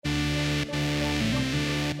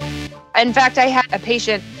In fact, I had a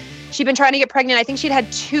patient, she'd been trying to get pregnant. I think she'd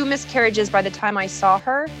had 2 miscarriages by the time I saw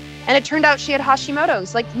her. And it turned out she had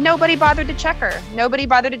Hashimoto's. Like, nobody bothered to check her. Nobody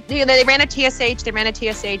bothered to, they ran a TSH, they ran a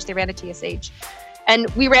TSH, they ran a TSH. And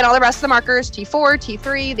we ran all the rest of the markers, T4,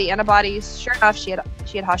 T3, the antibodies. Sure enough, she had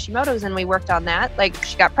Hashimoto's, and we worked on that. Like,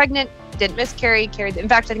 she got pregnant, didn't miscarry, carried. In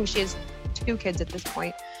fact, I think she has 2 kids at this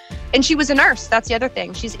point. And she was a nurse. That's the other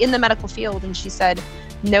thing. She's in the medical field, and she said,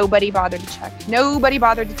 nobody bothered to check. Nobody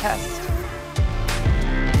bothered to test.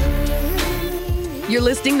 You're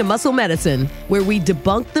listening to Muscle Medicine, where we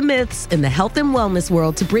debunk the myths in the health and wellness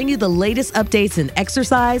world to bring you the latest updates in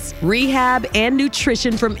exercise, rehab, and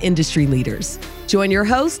nutrition from industry leaders. Join your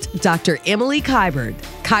host, Dr. Emily Kiberd,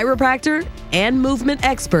 chiropractor and movement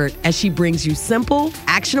expert, as she brings you simple,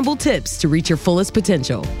 actionable tips to reach your fullest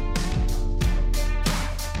potential.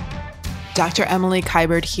 Dr. Emily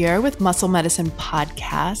Kiberd here with Muscle Medicine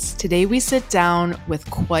Podcast. Today we sit down with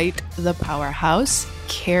quite the powerhouse,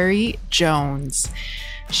 Carrie Jones.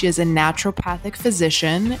 She is a naturopathic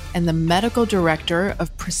physician and the medical director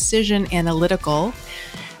of Precision Analytical.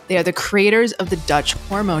 They are the creators of the Dutch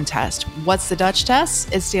hormone test. What's the Dutch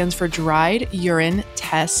test? It stands for Dried Urine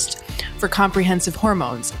Test for Comprehensive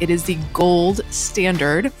Hormones. It is the gold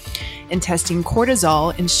standard in testing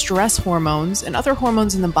cortisol and stress hormones and other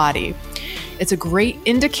hormones in the body. It's a great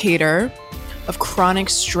indicator of chronic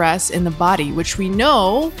stress in the body, which we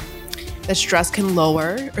know that stress can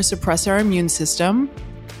lower or suppress our immune system,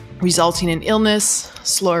 resulting in illness,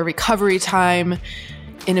 slower recovery time,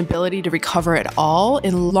 inability to recover at all.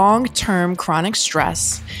 And long-term chronic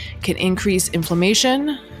stress can increase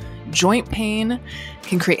inflammation, joint pain,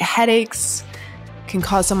 can create headaches, can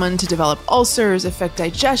cause someone to develop ulcers, affect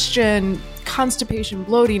digestion, constipation,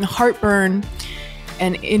 bloating, heartburn,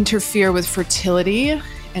 and interfere with fertility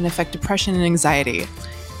and affect depression and anxiety.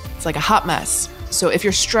 It's like a hot mess. So if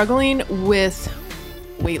you're struggling with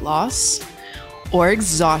weight loss or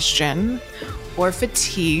exhaustion or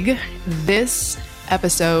fatigue, this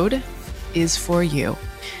episode is for you.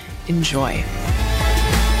 Enjoy.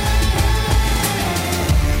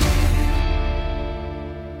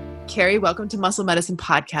 Carrie, welcome to Muscle Medicine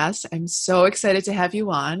Podcast. I'm so excited to have you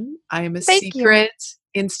on. I am a secret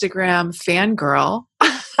Instagram fangirl.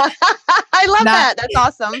 I love that. That's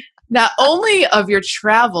awesome. Not only of your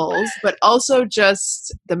travels, but also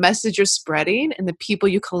just the message you're spreading and the people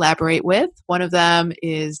you collaborate with. One of them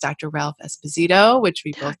is Dr. Ralph Esposito, which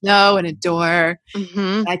we both know and adore.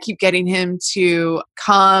 Mm-hmm. I keep getting him to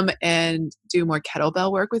come and do more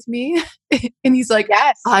kettlebell work with me. And he's like,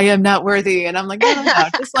 yes, I am not worthy. And I'm like, no,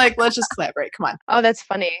 just like, let's just collaborate. Come on. Oh, that's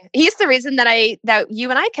funny. He's the reason that you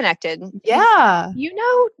and I connected. Yeah. You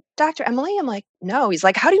know Dr. Emily? I'm like, no. He's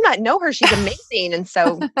like, how do you not know her? She's amazing. And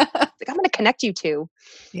so like, I'm going to connect you two.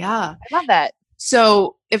 Yeah. I love that.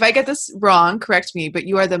 So if I get this wrong, correct me, but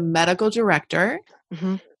you are the medical director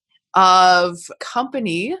of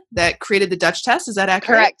company that created the Dutch test. Is that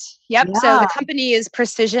accurate? Correct. Yep. Yeah. So the company is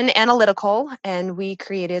Precision Analytical, and we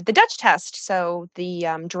created the Dutch test. So the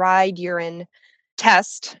dried urine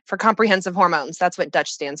test for comprehensive hormones. That's what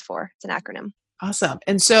Dutch stands for. It's an acronym. Awesome.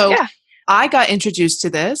 And so I got introduced to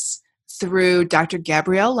this through Dr.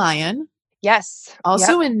 Gabrielle Lyon. Yes.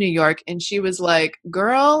 Also in New York. And she was like,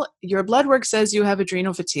 girl, your blood work says you have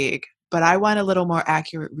adrenal fatigue, but I want a little more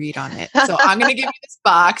accurate read on it. So I'm going to give you this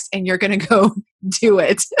box and you're going to go do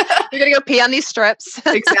it. You're going to go pee on these strips.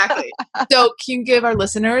 Exactly. So can you give our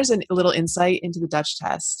listeners a little insight into the Dutch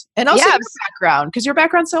test and also your background? Because your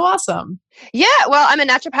background's so awesome. Yeah. Well, I'm a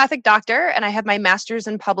naturopathic doctor and I have my master's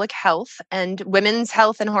in public health, and women's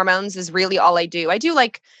health and hormones is really all I do. I do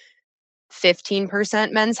like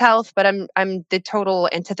 15% men's health, but I'm the total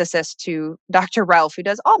antithesis to Dr. Ralph, who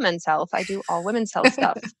does all men's health. I do all women's health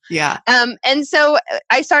stuff. Yeah. And so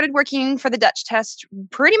I started working for the Dutch test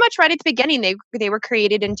pretty much right at the beginning. They were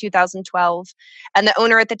created in 2012, and the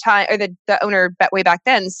owner at the time, or the owner way back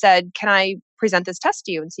then, said, "Can I present this test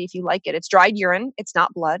to you and see if you like it? It's dried urine. It's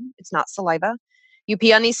not blood. It's not saliva. You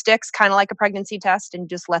pee on these sticks, kind of like a pregnancy test, and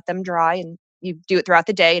just let them dry, and you do it throughout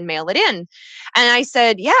the day and mail it in." And I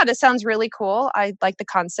said, yeah, this sounds really cool. I like the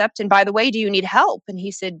concept. And by the way, do you need help? And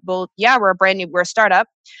he said, well, yeah, we're a startup.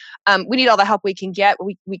 We need all the help we can get.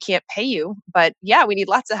 We can't pay you, but yeah, we need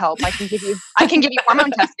lots of help. I can give you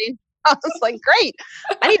hormone testing. I was like, great.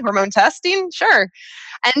 I need hormone testing. Sure.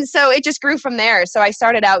 And so it just grew from there. So I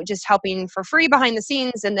started out just helping for free behind the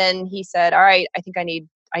scenes. And then he said, all right, I think I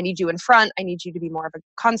need you in front. I need you to be more of a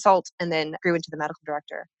consult, and then grew into the medical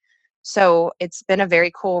director. So it's been a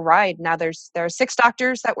very cool ride. Now there are 6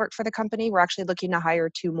 doctors that work for the company. We're actually looking to hire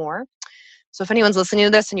 2 more. So if anyone's listening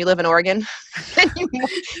to this and you live in Oregon and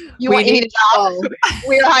you We need need a job, people.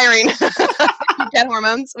 we're hiring. You get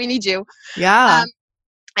hormones, we need you. Yeah.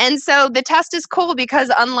 And so the test is cool because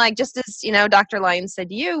unlike, just as, Dr. Lyons said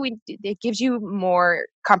to you, it gives you more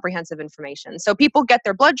comprehensive information. So people get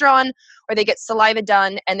their blood drawn or they get saliva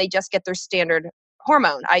done and they just get their standard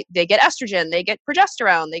hormone. They get estrogen, they get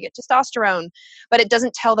progesterone, they get testosterone, but it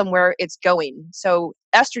doesn't tell them where it's going. So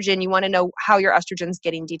estrogen, you want to know how your estrogen's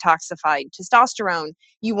getting detoxified. Testosterone,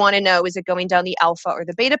 you want to know, is it going down the alpha or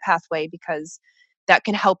the beta pathway? Because that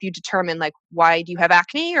can help you determine, like, why do you have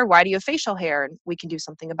acne or why do you have facial hair, and we can do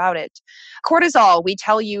something about it. Cortisol, we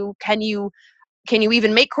tell you, can you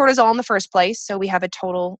even make cortisol in the first place? So we have a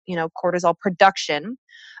total, cortisol production.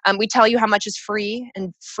 We tell you how much is free,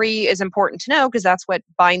 and free is important to know because that's what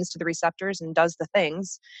binds to the receptors and does the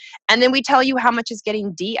things. And then we tell you how much is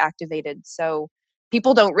getting deactivated. So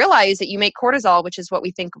people don't realize that you make cortisol, which is what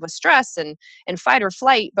we think of with stress and fight or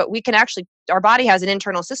flight, but we can actually, our body has an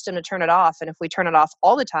internal system to turn it off. And if we turn it off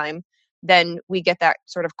all the time, then we get that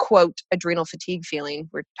sort of, quote, adrenal fatigue feeling.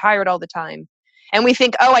 We're tired all the time. And we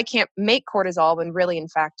think, oh, I can't make cortisol, when really, in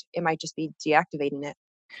fact, it might just be deactivating it.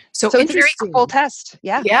 So it's a very cool test.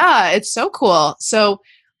 Yeah. Yeah, it's so cool. So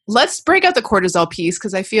let's break out the cortisol piece,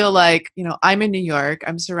 because I feel like, I'm in New York.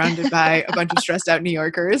 I'm surrounded by a bunch of stressed out New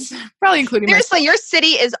Yorkers, probably including Seriously, myself. your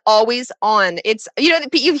city is always on. It's, and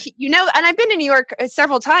I've been to New York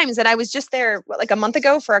several times, and I was just there like a month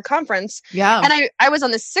ago for a conference. Yeah. And I was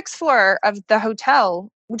on the 6th floor of the hotel,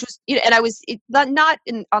 which was, and I was not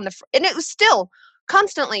on the, and it was still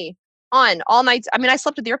constantly on all nights. I mean, I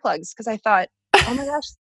slept with earplugs because I thought, oh my gosh,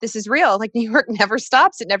 this is real. Like, New York never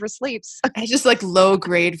stops. It never sleeps. It's just like low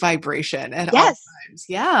grade vibration at all times.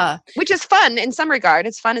 Yeah. Which is fun in some regard.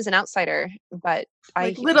 It's fun as an outsider, but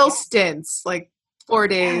like little stints, like 4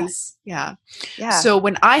 days. Yeah. So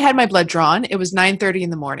when I had my blood drawn, it was 9:30 in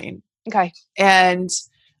the morning. Okay. And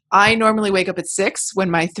I normally wake up at 6 when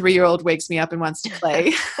my 3-year-old wakes me up and wants to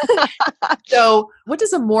play. So what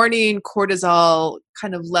does a morning cortisol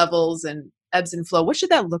kind of levels and ebbs and flow, what should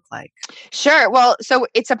that look like? Sure. Well, so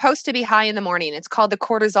it's supposed to be high in the morning. It's called the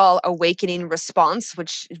cortisol awakening response,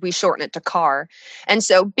 which we shorten it to CAR. And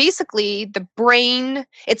so basically the brain,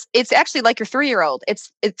 it's actually like your 3-year-old.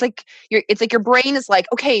 It's like your brain is like,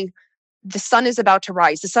 okay, the sun is about to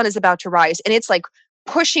rise. The sun is about to rise. And it's like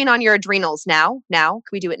pushing on your adrenals now. Can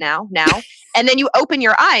we do it now? And then you open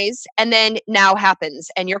your eyes and then now happens.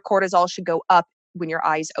 And your cortisol should go up when your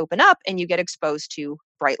eyes open up and you get exposed to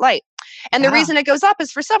bright light. And the reason it goes up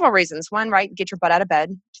is for several reasons. One, right, get your butt out of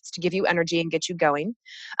bed. It's to give you energy and get you going.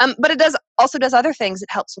 But it also does other things.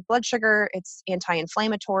 It helps with blood sugar. It's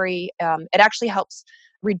anti-inflammatory. It actually helps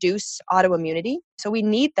reduce autoimmunity. So we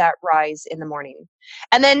need that rise in the morning.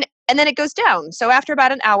 And then it goes down. So after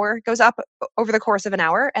about an hour, it goes up over the course of an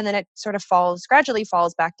hour, and then it sort of gradually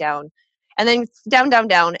falls back down. And then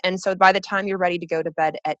down. And so by the time you're ready to go to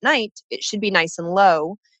bed at night, it should be nice and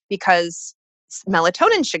low because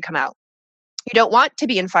melatonin should come out. You don't want to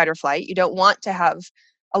be in fight or flight. You don't want to have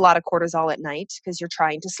a lot of cortisol at night because you're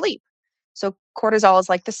trying to sleep. So cortisol is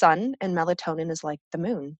like the sun and melatonin is like the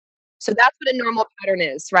moon. So that's what a normal pattern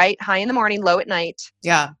is, right? High in the morning, low at night.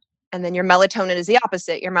 Yeah. And then your melatonin is the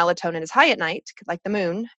opposite. Your melatonin is high at night, like the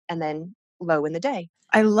moon, and then low in the day.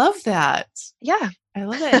 I love that. Yeah. I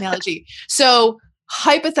love that analogy. So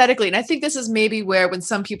hypothetically, and I think this is maybe where when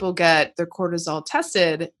some people get their cortisol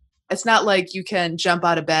tested, it's not like you can jump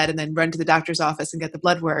out of bed and then run to the doctor's office and get the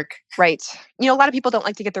blood work. Right. A lot of people don't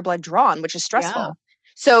like to get their blood drawn, which is stressful. Yeah.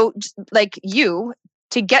 So like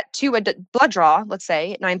to get to a blood draw, let's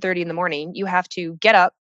say at 9:30 in the morning, you have to get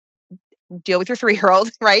up, deal with your 3-year-old,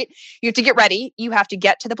 right? You have to get ready. You have to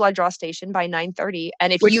get to the blood draw station by 9:30.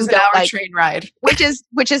 And if which you is don't an hour train ride, which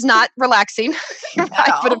is not relaxing,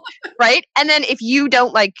 right? And then if you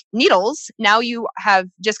don't like needles, now you have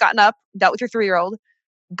just gotten up, dealt with your 3-year-old,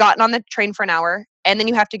 gotten on the train for an hour, and then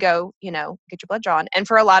you have to go, get your blood drawn. And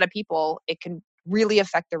for a lot of people, it can really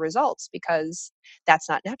affect the results because that's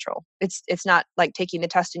not natural. It's not like taking the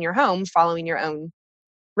test in your home, following your own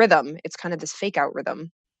rhythm. It's kind of this fake out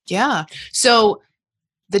rhythm. Yeah. So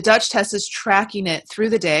the Dutch test is tracking it through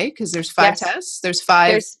the day because there's 5 tests. There's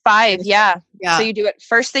 5. There's 5. Yeah. So you do it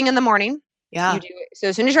first thing in the morning. Yeah. You do it. So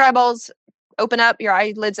as soon as your eyeballs open up, your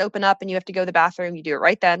eyelids open up and you have to go to the bathroom, you do it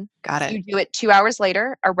right then. Got it. You do it 2 hours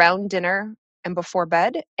later around dinner and before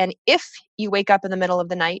bed. And if you wake up in the middle of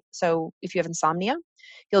the night, so if you have insomnia,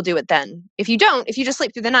 you'll do it then. If you don't, if you just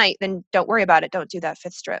sleep through the night, then don't worry about it. Don't do that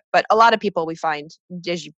 5th strip. But a lot of people we find,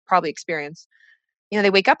 as you probably experience, they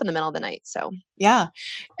wake up in the middle of the night. So yeah.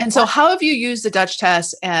 And so how have you used the Dutch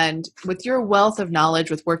test, and with your wealth of knowledge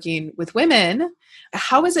with working with women,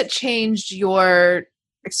 how has it changed your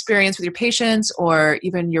experience with your patients or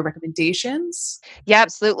even your recommendations? yeah,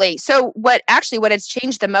 absolutely. So what it's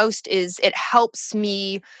changed the most is it helps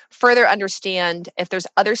me further understand if there's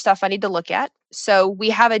other stuff I need to look at. So we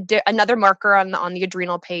have another marker on the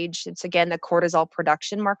adrenal page. It's again the cortisol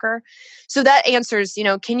production marker. So that answers,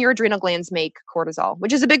 can your adrenal glands make cortisol,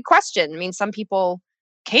 which is a big question. I mean, some people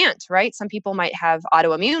can't, right? Some people might have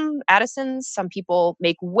autoimmune Addison's. Some people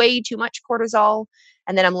make way too much cortisol.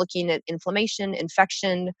 And then I'm looking at inflammation,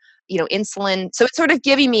 infection, insulin. So it's sort of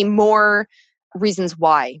giving me more reasons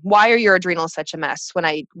why. Why are your adrenals such a mess when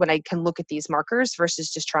I can look at these markers versus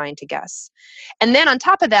just trying to guess. And then on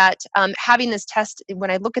top of that, having this test, when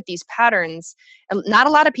I look at these patterns, not a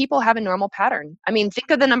lot of people have a normal pattern. I mean,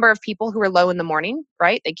 think of the number of people who are low in the morning,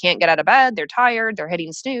 right? They can't get out of bed, they're tired, they're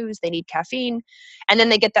hitting snooze, they need caffeine, and then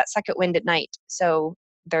they get that second wind at night. So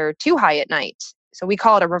they're too high at night. So we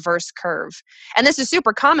call it a reverse curve. And this is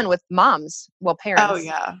super common with moms, parents. Oh,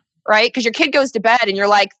 yeah. Right? Because your kid goes to bed and you're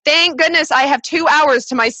like, thank goodness I have 2 hours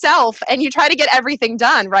to myself. And you try to get everything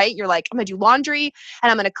done, right? You're like, I'm going to do laundry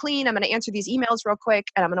and I'm going to clean. I'm going to answer these emails real quick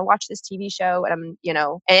and I'm going to watch this TV show and I'm,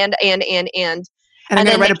 and. And I'm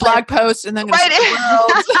going to write a blog post and then I'm going to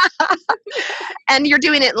the world. And you're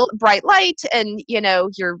doing it bright light and,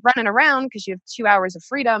 you're running around because you have 2 hours of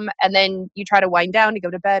freedom. And then you try to wind down to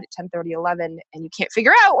go to bed at 10:30, 11, and you can't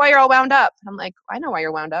figure out why you're all wound up. And I'm like, I know why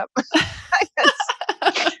you're wound up.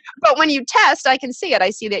 But when you test, I can see it.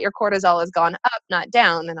 I see that your cortisol has gone up, not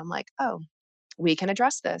down. And I'm like, oh, we can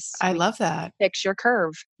address this. I love that. Fix your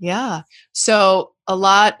curve. Yeah. So a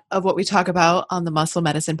lot of what we talk about on the Muscle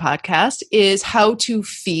Medicine podcast is how to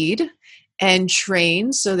feed and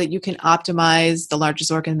train so that you can optimize the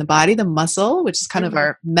largest organ in the body, the muscle, which is kind of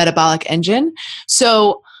our metabolic engine.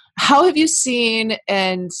 So how have you seen,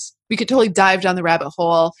 and we could totally dive down the rabbit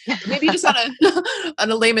hole, maybe just on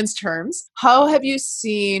a layman's terms, how have you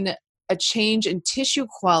seen a change in tissue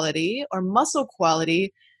quality or muscle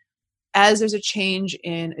quality as there's a change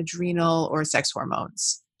in adrenal or sex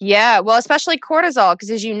hormones? Yeah, well, especially cortisol, because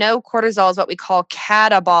as you know, cortisol is what we call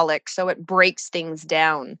catabolic, so it breaks things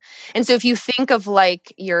down. And so if you think of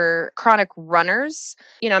like your chronic runners,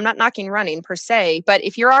 I'm not knocking running per se, but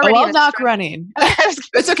if you're already I'll knock running.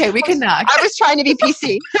 It's okay, we can knock. I was trying to be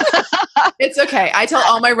PC. It's okay. I tell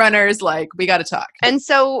all my runners, like, we got to talk. And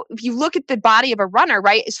so if you look at the body of a runner,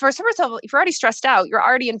 right, first of all, if you're already stressed out, you're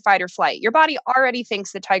already in fight or flight. Your body already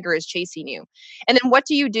thinks the tiger is chasing you. And then what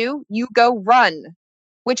do? You go run,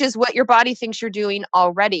 which is what your body thinks you're doing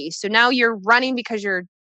already. So now you're running because your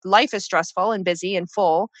life is stressful and busy and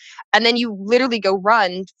full. And then you literally go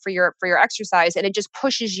run for your exercise, and it just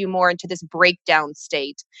pushes you more into this breakdown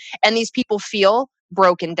state. And these people feel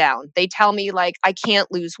broken down. They tell me like, I can't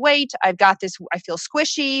lose weight. I've got this, I feel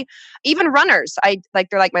squishy. Even runners, they're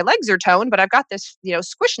like, my legs are toned, but I've got this,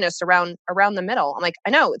 squishiness around the middle. I'm like,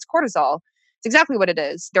 I know, it's cortisol. It's exactly what it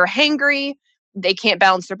is. They're hangry. They can't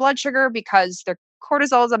balance their blood sugar because their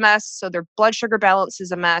cortisol is a mess. So their blood sugar balance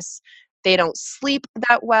is a mess. They don't sleep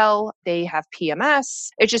that well. They have PMS.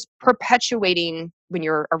 It's just perpetuating when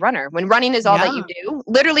you're a runner. When running is all that you do,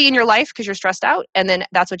 literally in your life, because you're stressed out. And then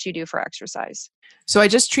that's what you do for exercise. So I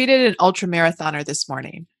just treated an ultra marathoner this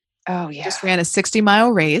morning. Oh, yeah. Just ran a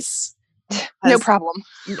 60-mile race. No problem.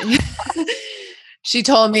 She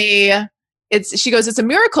told me, she goes, it's a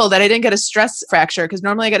miracle that I didn't get a stress fracture, because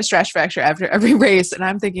normally I get a stress fracture after every race. And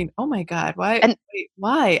I'm thinking, oh my God, why?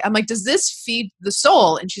 Why? I'm like, does this feed the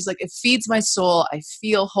soul? And she's like, it feeds my soul. I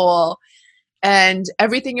feel whole. And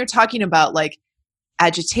everything you're talking about, like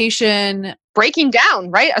agitation. Breaking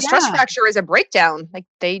down, right? A stress fracture is a breakdown. Like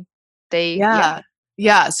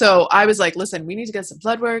Yeah. So I was like, listen, we need to get some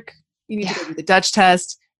blood work. We need to go do the Dutch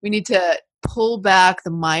test. We need to pull back the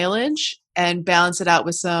mileage and balance it out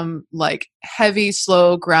with some like heavy,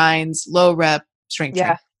 slow grinds, low rep strength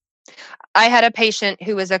training. I had a patient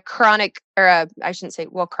who was a chronic,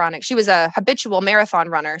 chronic. She was a habitual marathon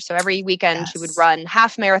runner. So every weekend she would run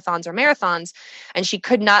half marathons or marathons, and she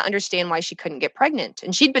could not understand why she couldn't get pregnant.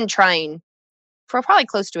 And she'd been trying for probably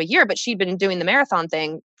close to a year, but she'd been doing the marathon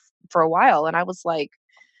thing for a while. And I was like,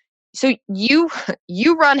 so you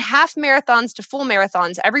run half marathons to full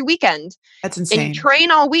marathons every weekend. That's insane. And you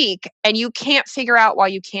train all week and you can't figure out why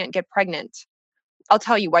you can't get pregnant. I'll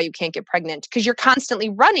tell you why you can't get pregnant, because you're constantly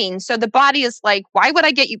running. So the body is like, why would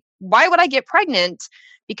I get pregnant?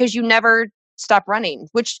 Because you never stop running,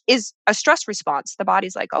 which is a stress response. The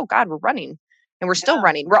body's like, oh God, we're running and we're still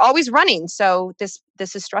running. We're always running. So this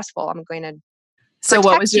is stressful. I'm going to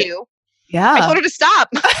protect you. Yeah. I told her to stop.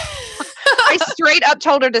 I straight up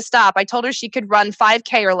told her to stop. I told her she could run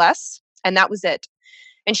 5K or less, and that was it.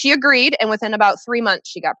 And she agreed. And within about 3 months,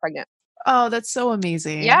 she got pregnant. Oh, that's so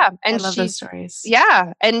amazing. Yeah. I And love those stories.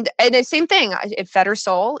 yeah. And the same thing. It fed her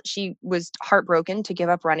soul. She was heartbroken to give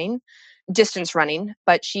up running, distance running,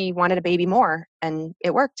 but she wanted a baby more, and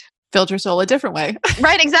it worked. Filled her soul a different way.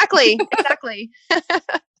 Right. Exactly. Exactly.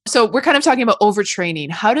 So we're kind of talking about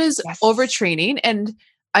overtraining. How does overtraining, and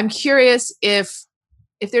I'm curious if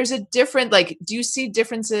there's a different, like, do you see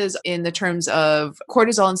differences in the terms of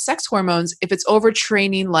cortisol and sex hormones if it's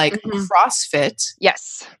overtraining like CrossFit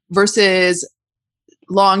Yes. versus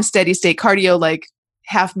long steady state cardio like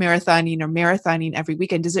half marathoning or marathoning every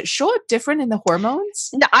weekend? Does it show up different in the hormones?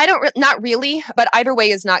 No, not really, but either way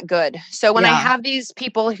is not good. So when I have these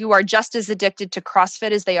people who are just as addicted to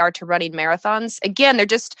CrossFit as they are to running marathons, again,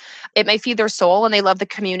 it may feed their soul, and they love the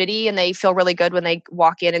community, and they feel really good when they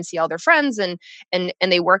walk in and see all their friends and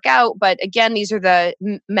they work out. But again, these are the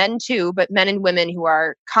men too, but men and women who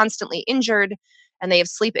are constantly injured, and they have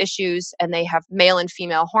sleep issues, and they have male and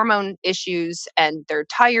female hormone issues, and they're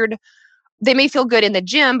tired. They may feel good in the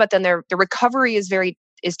gym, but then the recovery is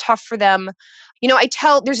tough for them.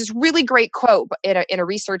 There's this really great quote in a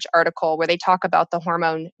research article where they talk about the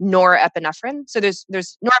hormone norepinephrine. So there's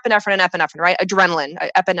norepinephrine and epinephrine, right? Adrenaline.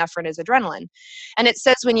 Epinephrine is adrenaline. And it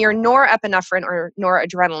says when your norepinephrine or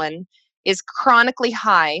noradrenaline is chronically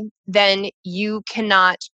high, then you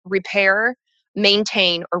cannot repair,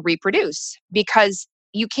 maintain, or reproduce, because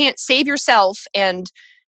you can't save yourself and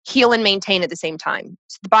heal and maintain at the same time.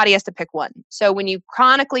 So the body has to pick one. So when you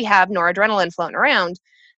chronically have noradrenaline floating around,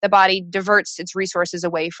 the body diverts its resources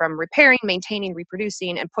away from repairing, maintaining,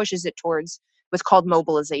 reproducing, and pushes it towards what's called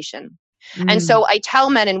mobilization. And so I tell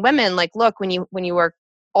men and women, like, look, when you are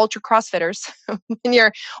ultra CrossFitters,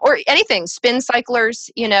 or anything, spin cyclers,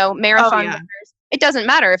 marathon runners, it doesn't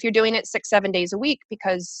matter if you're doing it 6-7 days a week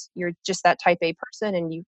because you're just that type A person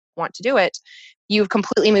and you want to do it. You've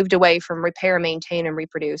completely moved away from repair, maintain, and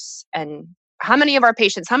reproduce. And how many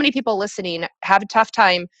people listening have a tough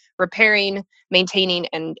time repairing, maintaining,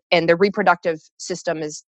 and the reproductive system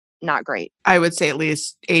is not great? I would say at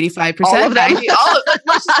least 85%. All of them.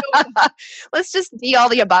 Let's just be all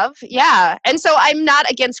the above. Yeah. And so I'm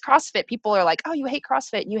not against CrossFit. People are like, oh, you hate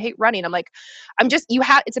CrossFit and you hate running. I'm like,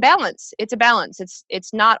 it's a balance. It's a balance.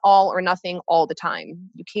 It's not all or nothing all the time.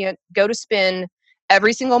 You can't go to spin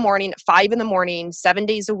every single morning at 5 a.m, 7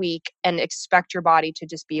 days a week, and expect your body to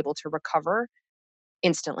just be able to recover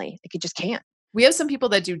instantly. Like, it just can't. We have some people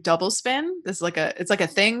that do double spin. It's like a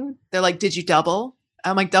thing. They're like, did you double?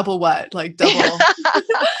 I'm like, double what? Like double,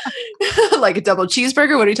 like a double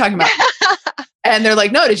cheeseburger? What are you talking about? And they're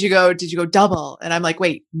like, no, did you go double? And I'm like,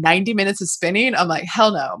 wait, 90 minutes of spinning? I'm like,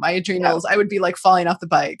 hell no. My adrenals, I would be like falling off the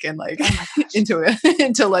bike and like into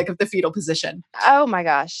like the fetal position. Oh my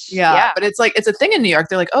gosh. Yeah. But it's a thing in New York.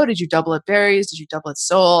 They're like, oh, did you double at Barry's? Did you double at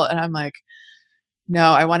Soul? And I'm like,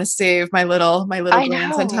 no, I want to save my little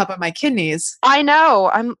glands on top of my kidneys. I know.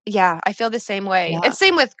 I feel the same way. Yeah. It's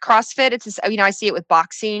same with CrossFit. It's I see it with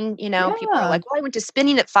boxing, people are like, well, I went to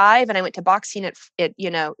spinning at 5 and I went to boxing at 5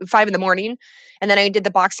 a.m. And then I did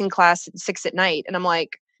the boxing class at 6 p.m. And I'm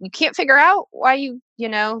like, you can't figure out why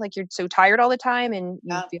like you're so tired all the time and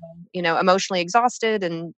you feel, emotionally exhausted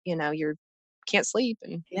and, you're can't sleep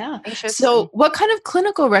and anxious. So what kind of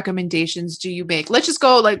clinical recommendations do you make? Let's just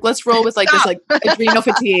go let's roll with this adrenal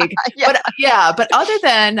fatigue. But other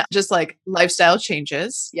than just like lifestyle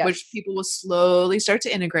changes, which people will slowly start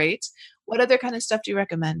to integrate, what other kind of stuff do you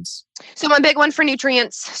recommend? So my big one for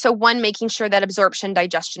nutrients. So one, making sure that absorption,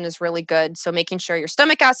 digestion is really good. So making sure your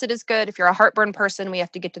stomach acid is good. If you're a heartburn person, we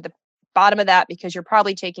have to get to the bottom of that because you're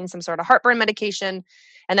probably taking some sort of heartburn medication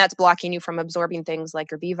and that's blocking you from absorbing things like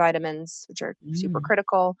your B vitamins, which are super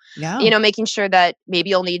critical. Yeah. Making sure that maybe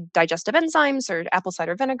you'll need digestive enzymes or apple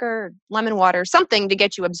cider vinegar, lemon water, something to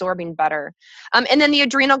get you absorbing better. And then the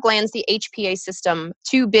adrenal glands, the HPA system,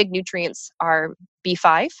 2 big nutrients are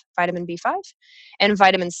B5, vitamin B5, and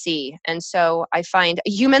vitamin C. And so I find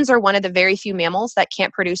humans are one of the very few mammals that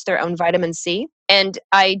can't produce their own vitamin C. And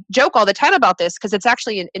I joke all the time about this because it's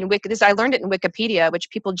actually I learned it in Wikipedia, which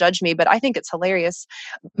people judge me, but I think it's hilarious.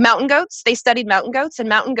 Mountain goats, they studied mountain goats, and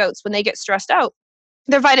mountain goats, when they get stressed out,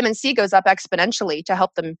 their vitamin C goes up exponentially to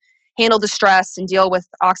help them handle the stress and deal with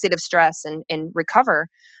oxidative stress and recover.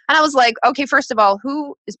 And I was like, okay, first of all,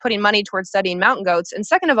 who is putting money towards studying mountain goats? And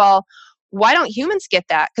second of all, why don't humans get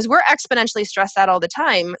that? Because we're exponentially stressed out all the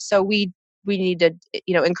time. So we need to,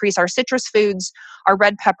 increase our citrus foods, our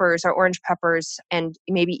red peppers, our orange peppers, and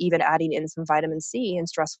maybe even adding in some vitamin C in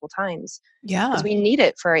stressful times. Yeah. Because we need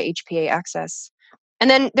it for our HPA access. And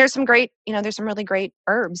then there's some great, there's some really great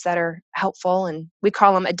herbs that are helpful, and we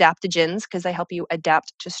call them adaptogens because they help you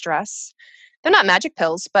adapt to stress. They're not magic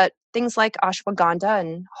pills, but things like ashwagandha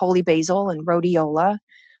and holy basil and rhodiola,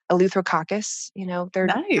 eleutherococcus, they're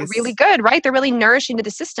really Nice. good, right? They're really nourishing to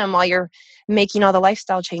the system while you're making all the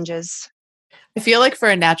lifestyle changes. I feel like for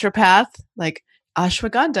a naturopath, like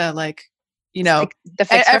ashwagandha, like, It's like the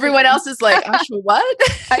fix for everyone everything. else is like, ashwa what?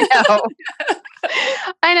 I know.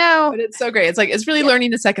 I know. But it's so great. It's like, it's really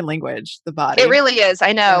learning a second language, the body. It really is.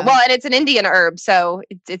 I know. Yeah. Well, and it's an Indian herb, so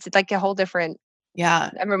it's like a whole different. Yeah.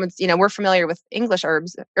 Everyone's, we're familiar with English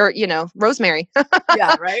herbs or, rosemary.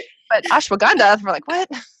 Yeah, right. But ashwagandha, we're like, what?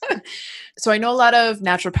 So I know a lot of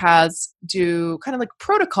naturopaths do kind of like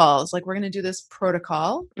protocols, like we're going to do this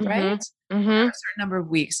protocol, right? Mm-hmm. For a certain number of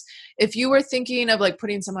weeks. If you were thinking of like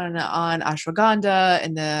putting someone on ashwagandha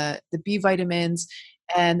and the B vitamins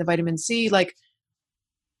and the vitamin C, like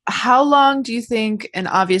how long do you think, and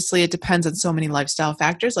obviously it depends on so many lifestyle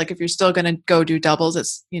factors, like if you're still going to go do doubles,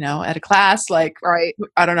 it's, at a class, like, Right.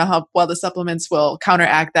 I don't know how well the supplements will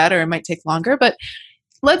counteract that, or it might take longer, but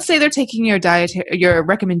let's say they're taking your diet, your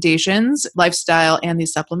recommendations, lifestyle, and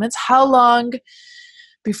these supplements. How long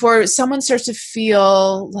before someone starts to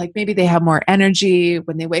feel like maybe they have more energy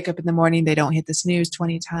when they wake up in the morning, they don't hit the snooze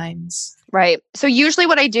 20 times? Right. So usually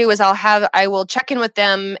what I do is I will check in with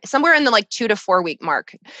them somewhere in the like 2 to 4 week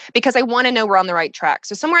mark, because I want to know we're on the right track.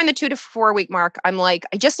 So somewhere in the 2 to 4 week mark, I'm like,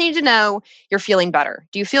 I just need to know you're feeling better.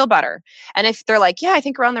 Do you feel better? And if they're like, yeah, I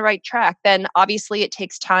think we're on the right track, then obviously it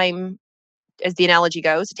takes time, as the analogy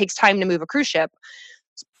goes, it takes time to move a cruise ship.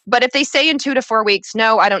 But if they say in 2 to 4 weeks,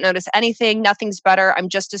 no, I don't notice anything, nothing's better, I'm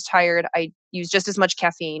just as tired, I use just as much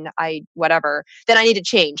caffeine, whatever, then I need to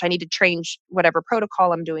change. I need to change whatever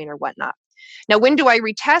protocol I'm doing or whatnot. Now, when do I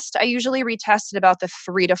retest? I usually retest at about the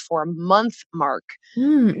 3 to 4 month mark,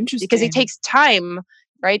 Interesting. because it takes time,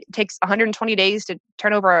 right? It takes 120 days to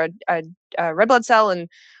turn over a red blood cell and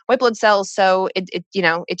white blood cells. So it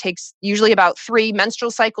takes usually about 3 menstrual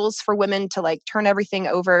cycles for women to like turn everything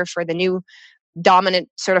over for the new dominant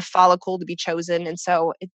sort of follicle to be chosen. And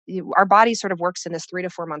so our body sort of works in this 3 to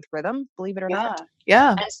 4 month rhythm, believe it or not.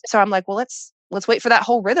 Yeah. And so I'm like, well, let's wait for that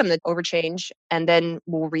whole rhythm to overchange, and then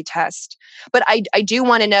we'll retest. But I do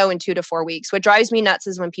want to know in 2 to 4 weeks. What drives me nuts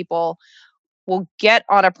is when people will get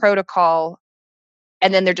on a protocol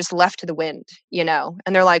and then they're just left to the wind,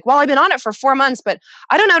 and they're like, well, I've been on it for 4 months, but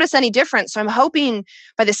I don't notice any difference. So I'm hoping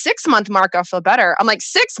by the 6 month mark, I'll feel better. I'm like,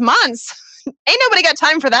 6 months? Ain't nobody got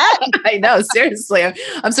time for that. I know, seriously.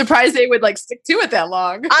 I'm surprised they would like stick to it that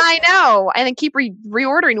long. I know. And then keep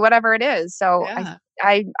reordering whatever it is. So Yeah.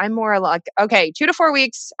 I'm more like, okay, 2 to 4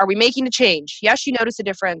 weeks. Are we making a change? Yes, you notice a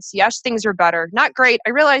difference. Yes, things are better. Not great. I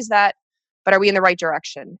realize that, but are we in the right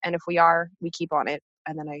direction? And if we are, we keep on it.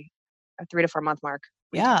 And then a 3 to 4 month mark.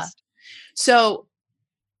 Yeah. retest. So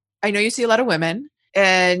I know you see a lot of women,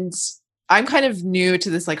 and I'm kind of new to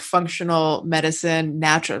this like functional medicine,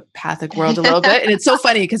 naturopathic world a little bit. And it's so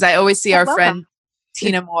funny because I always see our friend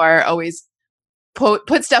Tina Moore always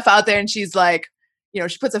put stuff out there, and she's like,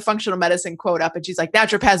 she puts a functional medicine quote up and she's like,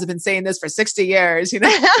 naturopaths have been saying this for 60 years,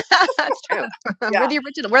 That's true. Yeah. We're the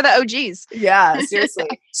original. We're the OGs. Yeah, seriously.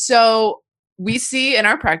 So we see in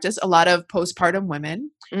our practice a lot of postpartum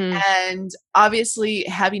women, and obviously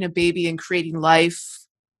having a baby and creating life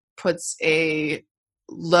puts a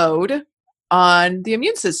load on the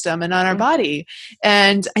immune system and on our body.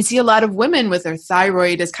 And I see a lot of women with their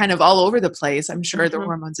thyroid is kind of all over the place. I'm sure the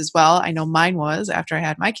hormones as well. I know mine was after I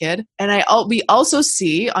had my kid. And we also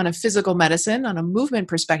see on a physical medicine, on a movement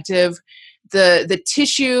perspective, the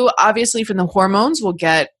tissue, obviously from the hormones, will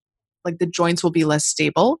get like the joints will be less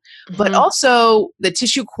stable, but also the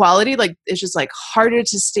tissue quality, like it's just like harder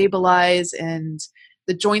to stabilize and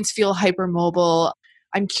the joints feel hypermobile.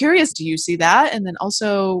 I'm curious, do you see that? And then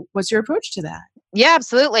also, what's your approach to that? Yeah,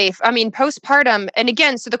 absolutely. I mean, postpartum, and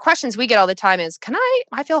again, so the questions we get all the time is,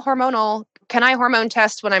 I feel hormonal. Can I hormone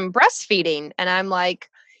test when I'm breastfeeding? And I'm like,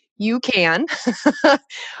 you can.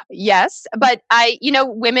 Yes. But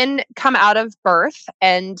women come out of birth,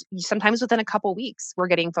 and sometimes within a couple weeks, we're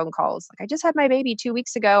getting phone calls. Like, I just had my baby 2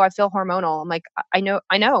 weeks ago. I feel hormonal. I'm like, I know,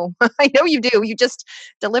 I know you do. You just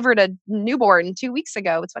delivered a newborn 2 weeks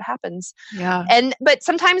ago. It's what happens. Yeah. But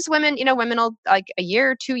sometimes women will like a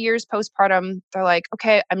year, 2 years postpartum, they're like,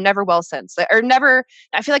 okay, I'm never well since, or never,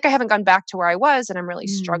 I feel like I haven't gone back to where I was and I'm really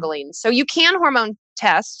struggling. So you can hormone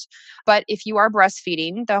test, but if you are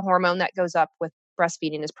breastfeeding, the hormone that goes up with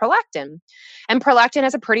breastfeeding is prolactin. And prolactin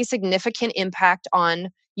has a pretty significant impact on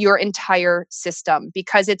your entire system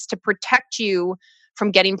because it's to protect you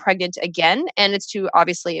from getting pregnant again. And it's to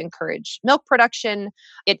obviously encourage milk production.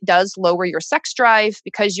 It does lower your sex drive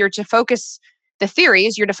because the theory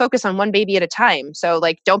is you're to focus on one baby at a time. So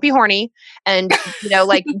like, don't be horny and,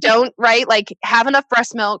 like don't, right? Like have enough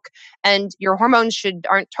breast milk and your hormones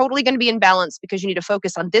aren't totally going to be in balance because you need to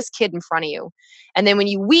focus on this kid in front of you. And then when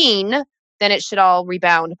you wean, then it should all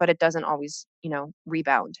rebound, but it doesn't always,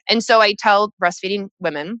 rebound. And so I tell breastfeeding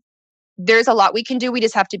women, there's a lot we can do. We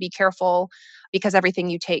just have to be careful because everything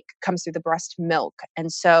you take comes through the breast milk.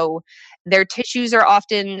 And so their tissues are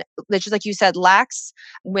often, just like you said, lax.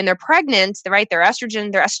 When they're pregnant, right, their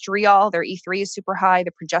estrogen, their estriol, their E3 is super high,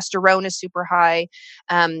 their progesterone is super high,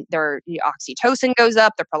 their oxytocin goes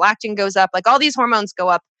up, their prolactin goes up, like all these hormones go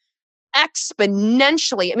up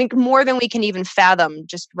exponentially. I mean, more than we can even fathom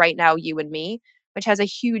just right now, you and me, which has a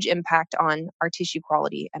huge impact on our tissue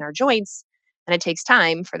quality and our joints. And it takes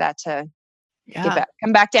time for that to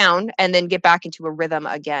come back down and then get back into a rhythm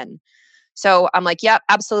again. So I'm like, yeah,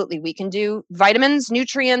 absolutely. We can do vitamins,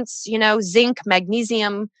 nutrients, zinc,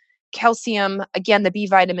 magnesium, calcium, again, the B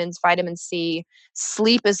vitamins, vitamin C.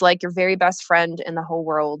 Sleep is like your very best friend in the whole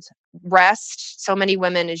world. Rest. So many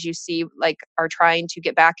women, as you see, like are trying to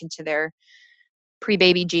get back into their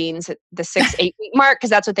pre-baby jeans at the 6-8 week mark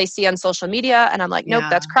because that's what they see on social media. And I'm like, nope,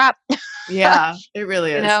 that's crap. Yeah, it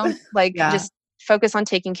really is. Just focus on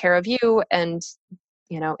taking care of you and,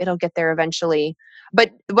 it'll get there eventually.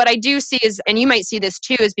 But what I do see is, and you might see this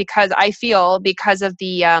too, is because of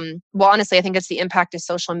the, honestly, I think it's the impact of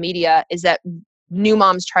social media is that new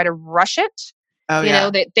moms try to rush it. Oh,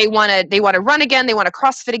 they want to run again. They want to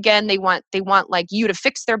CrossFit again. They want like you to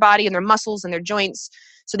fix their body and their muscles and their joints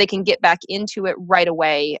so they can get back into it right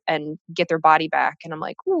away and get their body back. And I'm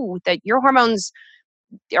like, ooh, that your hormones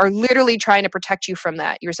are literally trying to protect you from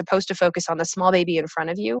that. You're supposed to focus on the small baby in front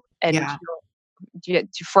of you, and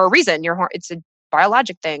for a reason. It's a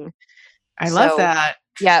biologic thing. I love that.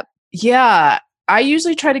 Yeah, yeah. I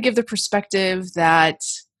usually try to give the perspective that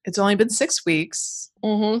it's only been 6 weeks,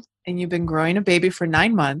 and you've been growing a baby for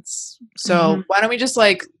 9 months. So why don't we just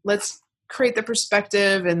let's create the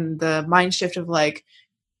perspective and the mind shift of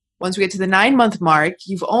once we get to the 9-month mark,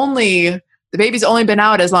 the baby's only been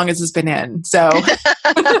out as long as it's been in. So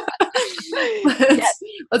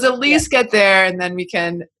let's at least get there, and then we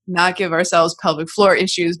can not give ourselves pelvic floor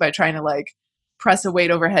issues by trying to press a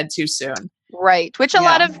weight overhead too soon. Right. Which a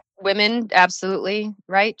lot of women absolutely,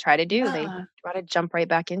 right, try to do. They try to jump right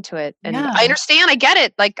back into it. And I understand. I get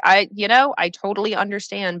it. I totally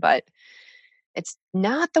understand, but it's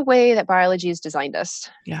not the way that biology has designed us.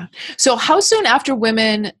 Yeah. So how soon after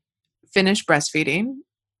women finish breastfeeding?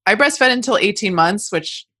 I breastfed until 18 months,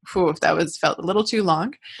 which felt a little too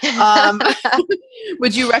long.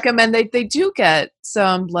 Would you recommend they do get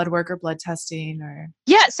some blood work or blood testing or?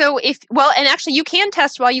 Yeah. So and actually you can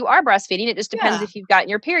test while you are breastfeeding. It just depends if you've gotten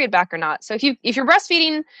your period back or not. So if you're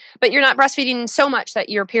breastfeeding, but you're not breastfeeding so much that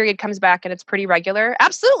your period comes back and it's pretty regular,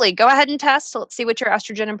 absolutely go ahead and test. Let's see what your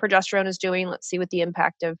estrogen and progesterone is doing. Let's see what the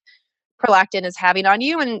impact of prolactin is having on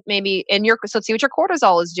you, and maybe so let's see what your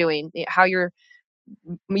cortisol is doing, how you're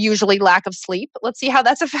usually lack of sleep. Let's see how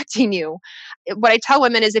that's affecting you. What I tell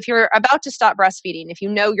women is if you're about to stop breastfeeding, if you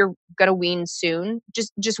know you're going to wean soon,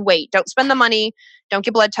 just wait. Don't spend the money. Don't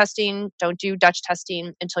get blood testing. Don't do Dutch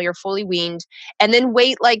testing until you're fully weaned. And then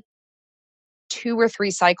wait 2 or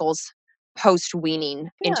 3 cycles post weaning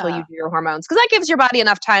until you do your hormones. Because that gives your body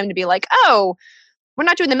enough time to be like, oh, we're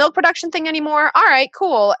not doing the milk production thing anymore. All right,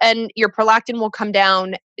 cool. And your prolactin will come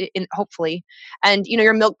down hopefully. And,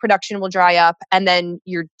 your milk production will dry up. And then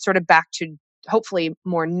you're sort of back to hopefully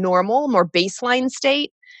more normal, more baseline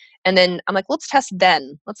state. And then I'm like, let's test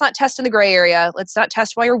then. Let's not test in the gray area. Let's not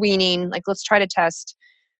test while you're weaning. Let's try to test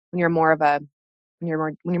when you're more done.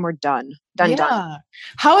 Done.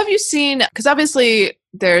 How have you seen, because obviously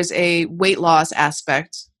there's a weight loss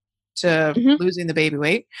aspect to losing the baby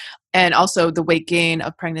weight, and also the weight gain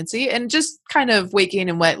of pregnancy, and just kind of weight gain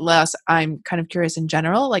and weight loss. I'm kind of curious in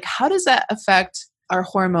general, how does that affect our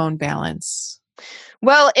hormone balance?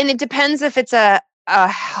 Well, and it depends if it's a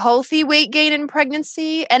healthy weight gain in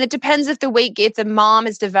pregnancy, and it depends if the mom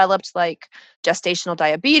has developed gestational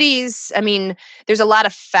diabetes. I mean, there's a lot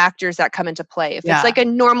of factors that come into play. If it's a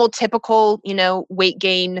normal, typical, weight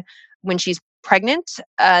gain when she's pregnant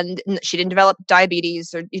and she didn't develop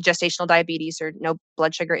diabetes or gestational diabetes or no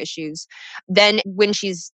blood sugar issues, then when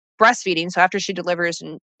she's breastfeeding, so after she delivers,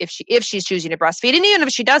 and if she's choosing to breastfeed, and even if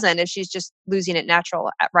she doesn't, if she's just losing it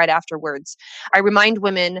natural right afterwards, I remind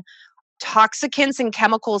women toxicants and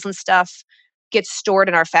chemicals and stuff get stored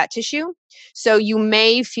in our fat tissue. So you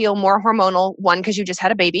may feel more hormonal, one, because you just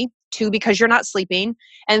had a baby, 2, because you're not sleeping.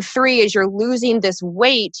 And 3, as you're losing this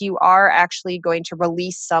weight, you are actually going to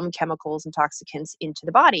release some chemicals and toxicants into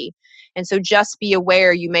the body. And so just be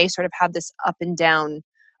aware, you may sort of have this up and down,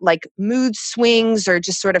 like mood swings or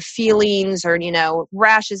just sort of feelings or,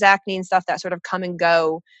 rashes, acne and stuff that sort of come and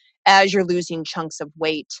go as you're losing chunks of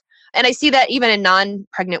weight. And I see that even in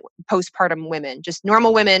non-pregnant postpartum women, just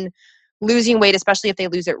normal women losing weight, especially if they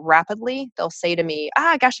lose it rapidly, they'll say to me,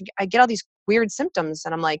 gosh, I get all these weird symptoms.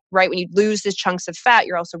 And I'm like, right, when you lose these chunks of fat,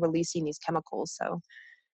 you're also releasing these chemicals. So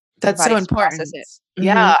that's so important. It.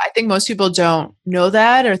 Yeah. I think most people don't know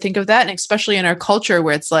that or think of that. And especially in our culture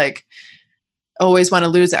where it's like, always want to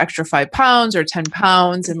lose an extra 5 pounds or 10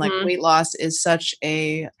 pounds. And like weight loss is such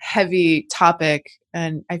a heavy topic.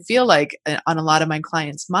 And I feel like on a lot of my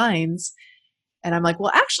clients' minds, and I'm like,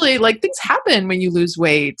 well, actually, like things happen when you lose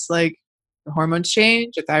weight. Like the hormones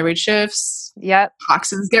change, your thyroid shifts,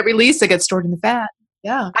 toxins get released that get stored in the fat.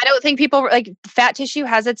 Yeah. I don't think people like fat tissue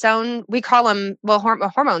has its own, we call them,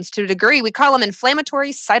 hormones to a degree. We call them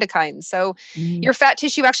inflammatory cytokines. So your fat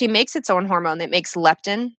tissue actually makes its own hormone that makes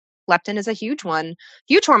leptin. Leptin is a huge one,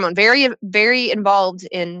 huge hormone, very, very involved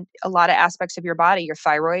in a lot of aspects of your body, your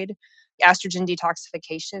thyroid, estrogen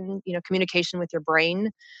detoxification, communication with your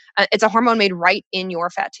brain. It's a hormone made right in your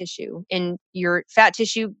fat tissue. And your fat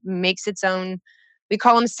tissue makes its own, we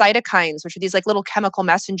call them cytokines, which are these like little chemical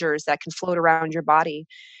messengers that can float around your body.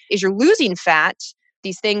 As you're losing fat,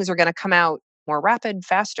 these things are going to come out more rapid,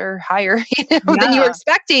 faster, higher than you were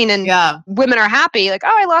expecting. And women are happy, like,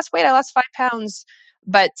 I lost weight, I lost 5 pounds.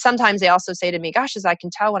 But sometimes they also say to me, gosh, as I can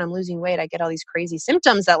tell when I'm losing weight, I get all these crazy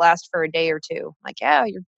symptoms that last for a day or two. I'm like,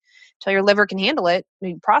 until your liver can handle it,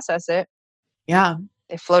 you process it. Yeah.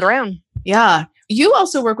 They float around. Yeah. You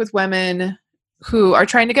also work with women who are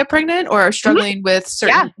trying to get pregnant or are struggling with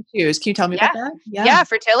certain issues. Can you tell me about that? Yeah,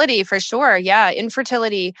 fertility for sure. Yeah,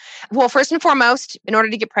 infertility. Well, first and foremost, in order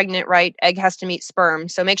to get pregnant, right, egg has to meet sperm.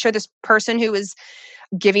 So make sure this person who is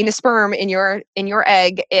giving the sperm in your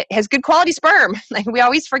egg, it has good quality sperm. Like we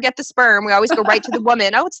always forget the sperm. We always go right to the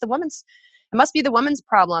woman. Oh, it must be the woman's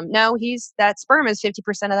problem. No, that sperm is 50%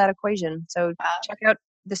 of that equation. So check out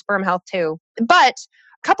the sperm health too. But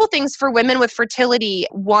a couple things for women with fertility.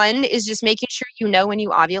 One is just making sure you know when you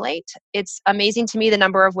ovulate. It's amazing to me the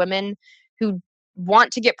number of women who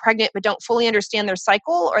want to get pregnant but don't fully understand their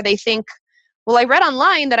cycle, or they think, well, I read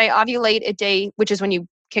online that I ovulate a day, which is when you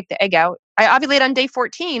kick the egg out. I ovulate on day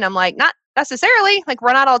 14. I'm like, not necessarily. Like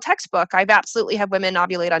we're not all textbook. I've absolutely had women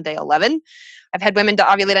ovulate on day 11. I've had women to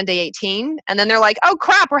ovulate on day 18. And then they're like, oh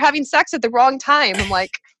crap, we're having sex at the wrong time. I'm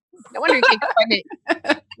like, no wonder you can't get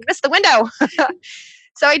pregnant. You missed the window.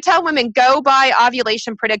 So I tell women, go buy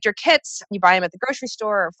ovulation predictor kits. You buy them at the grocery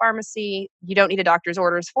store or pharmacy. You don't need a doctor's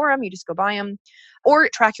orders for them. You just go buy them. Or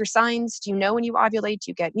track your signs. Do you know when you ovulate?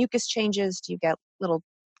 Do you get mucus changes? Do you get little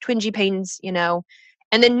twingy pains, And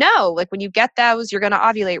then like when you get those, you're going to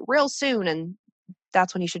ovulate real soon. And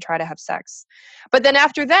that's when you should try to have sex. But then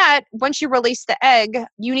after that, once you release the egg,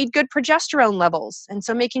 you need good progesterone levels. And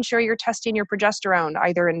so making sure you're testing your progesterone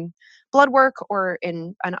either in blood work or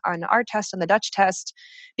on our test, on the Dutch test,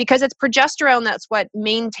 because it's progesterone that's what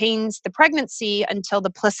maintains the pregnancy until the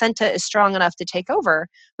placenta is strong enough to take over,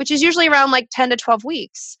 which is usually around like 10 to 12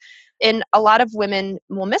 weeks. And a lot of women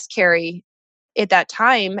will miscarry at that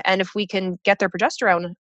time. And if we can get their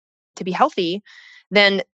progesterone to be healthy,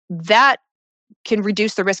 then that can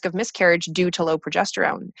reduce the risk of miscarriage due to low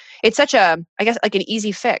progesterone. It's such I guess like an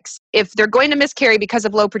easy fix. If they're going to miscarry because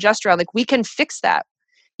of low progesterone, like we can fix that.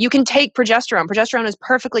 You can take progesterone. Progesterone is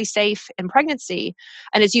perfectly safe in pregnancy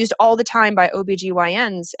and it's used all the time by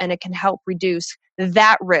OBGYNs, and it can help reduce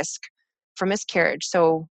that risk for miscarriage.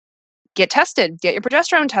 So get tested, get your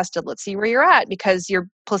progesterone tested. Let's see where you're at, because your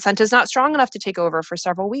placenta is not strong enough to take over for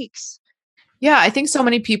several weeks. Yeah, I think so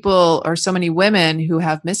many people or so many women who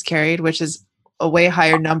have miscarried, which is a way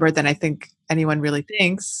higher number than I think anyone really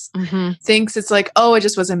thinks, thinks it's like, oh, it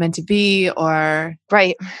just wasn't meant to be, or...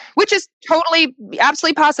 Right. Which is totally,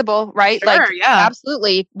 absolutely possible, right? Sure, like, yeah.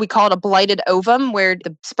 Absolutely. We call it a blighted ovum, where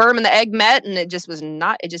the sperm and the egg met and it just did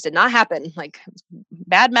not happen. Like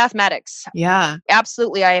bad mathematics. Yeah.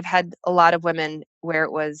 Absolutely. I have had a lot of women where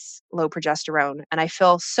it was low progesterone, and I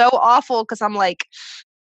feel so awful because I'm like,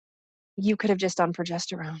 you could have just done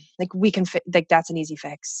progesterone. Like we can like that's an easy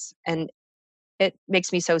fix. And it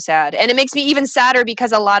makes me so sad. And it makes me even sadder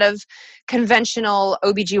because a lot of conventional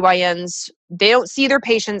OBGYNs, they don't see their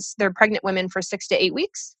patients, their pregnant women, for 6 to 8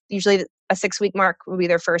 weeks. Usually a 6-week mark will be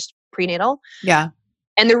their first prenatal. Yeah.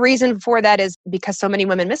 And the reason for that is because so many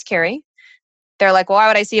women miscarry. they're like, well, why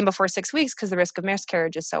would I see him before 6 weeks? Because the risk of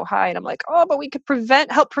miscarriage is so high. And I'm like, oh, but we could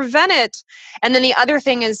help prevent it. And then the other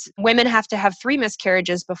thing is women have to have 3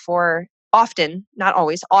 miscarriages before, often, not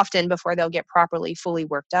always, often before they'll get properly, fully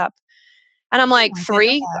worked up. And I'm like,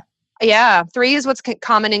 3? Yeah, 3 is what's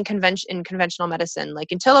common in conventional medicine.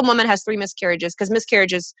 Like until a woman has 3 miscarriages, because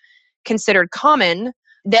miscarriage is considered common,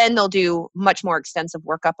 then they'll do much more extensive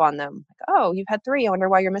workup on them. Like, oh, you've had 3. I wonder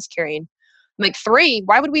why you're miscarrying. I'm like, 3?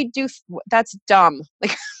 Why would we do? That's dumb.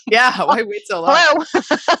 Like, yeah, why wait so long?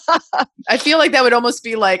 Hello. I feel like that would almost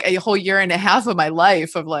be like a whole year and a half of my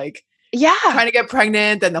life of like, trying to get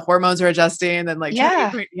pregnant, and the hormones are adjusting, and like,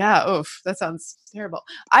 oof, that sounds terrible.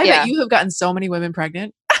 I bet you have gotten so many women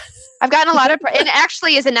pregnant. I've gotten a lot of, and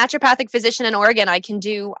actually as a naturopathic physician in Oregon, I can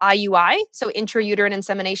do IUI, so intrauterine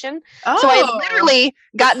insemination. Oh. So I've literally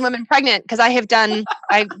gotten women pregnant because I have done,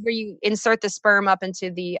 where you insert the sperm up into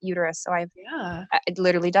the uterus. So I've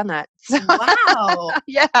literally done that. Wow.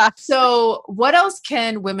 Yeah. So what else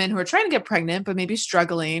can women who are trying to get pregnant, but maybe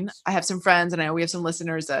struggling? I have some friends, and I know we have some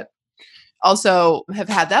listeners that also have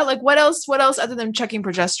had that. Like what else other than checking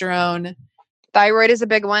progesterone? Thyroid is a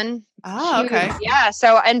big one. Oh, okay. Yeah.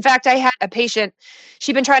 So in fact, I had a patient,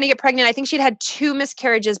 she'd been trying to get pregnant. I think she'd had 2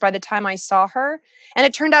 miscarriages by the time I saw her. And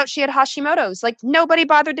it turned out she had Hashimoto's. Like nobody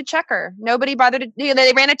bothered to check her. Nobody bothered to,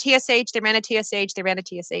 they ran a TSH, they ran a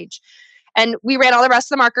TSH. And we ran all the rest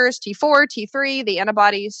of the markers, T4, T3, the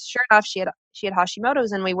antibodies. Sure enough, she had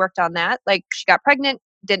Hashimoto's, and we worked on that. Like she got pregnant,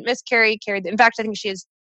 didn't miscarry, carried. In fact, I think she has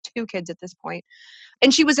 2 kids at this point.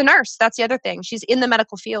 And she was a nurse. That's the other thing. She's in the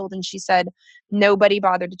medical field. And she said, nobody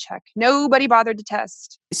bothered to check. Nobody bothered to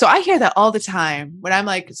test. So I hear that all the time when I'm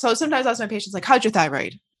like, so sometimes I ask my patients, like, how's your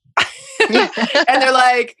thyroid? And they're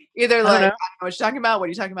like, either like, I don't know what you're talking about. What are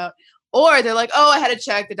you talking about? Or they're like, oh, I had a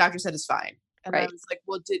check. The doctor said it's fine. And I was like,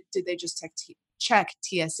 well, did they just check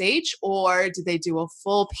TSH, or did they do a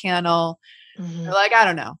full panel? Mm-hmm. They're like, I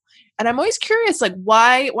don't know. And I'm always curious, like,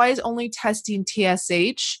 why is only testing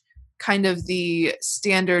TSH kind of the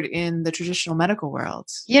standard in the traditional medical world?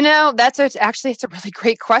 It's a really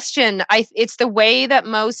great question. It's the way that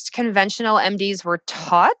most conventional MDs were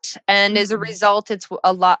taught. And as a result, it's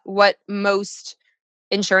a lot what most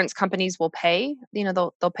insurance companies will pay.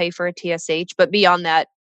 They'll pay for a TSH, but beyond that,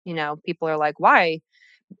 people are like, why?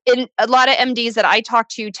 And a lot of MDs that I talk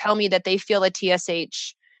to tell me that they feel a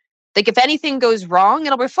TSH, like if anything goes wrong,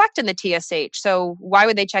 it'll reflect in the TSH. So why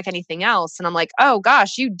would they check anything else? And I'm like, oh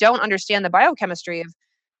gosh, you don't understand the biochemistry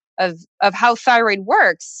of how thyroid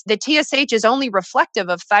works. The TSH is only reflective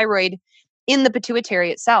of thyroid in the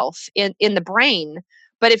pituitary itself, in the brain.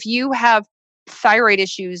 But if you have thyroid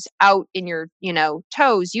issues out in your,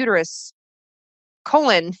 toes, uterus,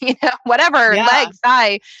 colon, whatever, leg,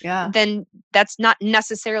 thigh, then that's not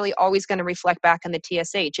necessarily always going to reflect back in the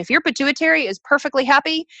TSH. If your pituitary is perfectly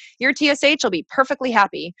happy, your TSH will be perfectly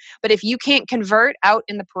happy. But if you can't convert out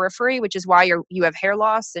in the periphery, which is why you have hair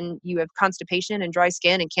loss and you have constipation and dry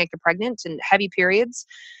skin and can't get pregnant and heavy periods,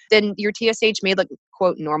 then your TSH may look,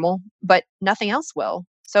 quote, normal, but nothing else will.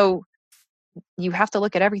 So you have to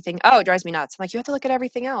look at everything. Oh, it drives me nuts. I'm like, you have to look at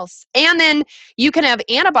everything else. And then you can have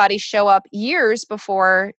antibodies show up years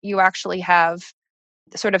before you actually have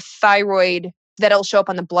the sort of thyroid that'll show up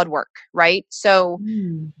on the blood work, right? So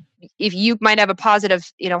if you might have a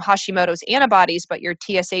positive, Hashimoto's antibodies, but your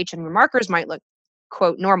TSH and your markers might look,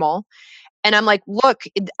 quote, normal. And I'm like, look,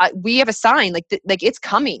 we have a sign, like it's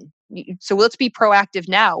coming. So let's be proactive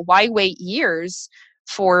now. Why wait years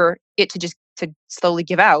for it to slowly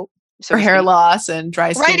give out? For hair loss and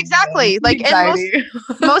dry skin. Right, exactly. Like, and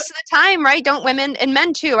most of the time, right, don't women, and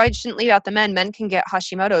men too, I shouldn't leave out the men. Men can get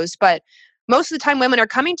Hashimoto's, but most of the time women are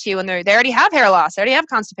coming to you and they already have hair loss, they already have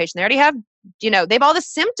constipation, they already have, they have all the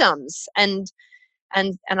symptoms. And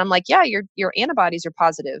I'm like, yeah, your antibodies are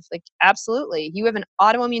positive. Like, absolutely. You have an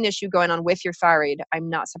autoimmune issue going on with your thyroid. I'm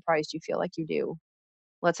not surprised you feel like you do.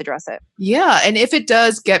 Let's address it. Yeah. And if it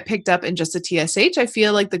does get picked up in just a TSH, I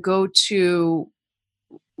feel like the go-to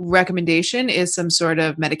recommendation is some sort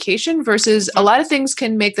of medication versus a lot of things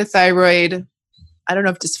can make the thyroid, I don't know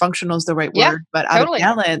if dysfunctional is the right word, but out of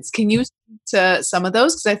balance. Can you speak to some of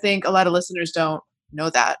those? Because I think a lot of listeners don't know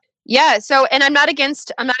that. Yeah. So, and I'm not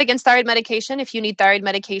against thyroid medication. If you need thyroid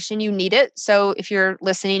medication, you need it. So if you're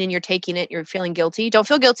listening and you're taking it, you're feeling guilty, don't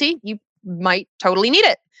feel guilty. You might totally need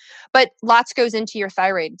it. But lots goes into your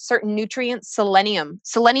thyroid. Certain nutrients, selenium.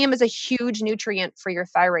 Selenium is a huge nutrient for your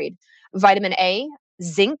thyroid. Vitamin A,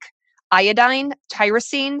 zinc, iodine,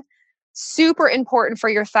 tyrosine, super important for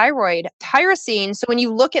your thyroid. Tyrosine, so when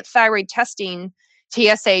you look at thyroid testing,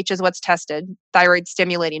 TSH is what's tested, thyroid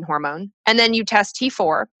stimulating hormone. And then you test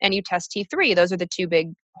T4 and you test T3. Those are the two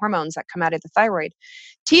big hormones that come out of the thyroid.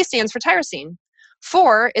 T stands for tyrosine.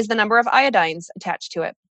 4 is the number of iodines attached to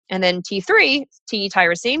it. And then T3,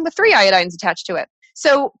 T-tyrosine with 3 iodines attached to it.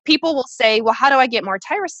 So people will say, well, how do I get more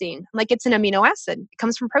tyrosine? I'm like, it's an amino acid. It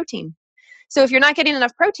comes from protein. So if you're not getting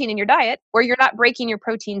enough protein in your diet, or you're not breaking your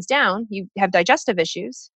proteins down, you have digestive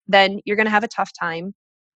issues, then you're going to have a tough time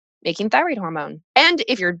making thyroid hormone. And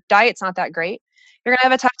if your diet's not that great, you're going to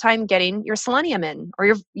have a tough time getting your selenium in,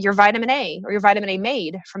 or your vitamin A, or your vitamin A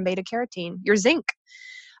made from beta carotene, your zinc.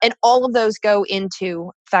 And all of those go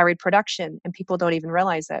into thyroid production, and people don't even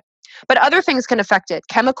realize it. But other things can affect it.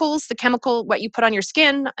 Chemicals, what you put on your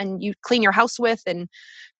skin and you clean your house with, and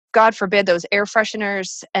God forbid those air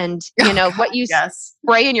fresheners and, what you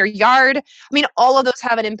spray in your yard. I mean, all of those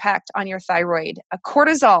have an impact on your thyroid.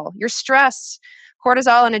 Cortisol, your stress,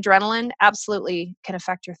 cortisol and adrenaline absolutely can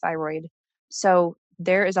affect your thyroid. So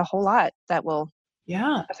there is a whole lot that will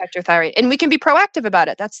affect your thyroid. And we can be proactive about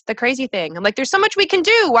it. That's the crazy thing. I'm like, there's so much we can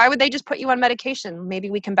do. Why would they just put you on medication? Maybe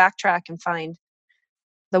we can backtrack and find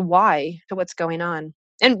the why to what's going on.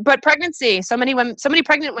 But pregnancy, so many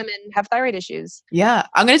pregnant women have thyroid issues. Yeah.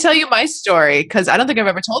 I'm going to tell you my story because I don't think I've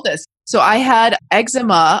ever told this. So I had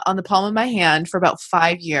eczema on the palm of my hand for about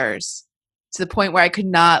 5 years, to the point where I could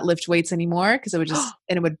not lift weights anymore because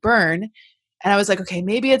it would burn. And I was like, okay,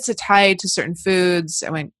 maybe it's tied to certain foods.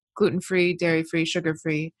 I went gluten-free, dairy-free,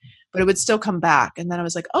 sugar-free, but it would still come back. And then I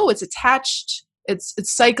was like, oh, it's attached. It's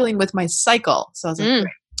cycling with my cycle. So I was like,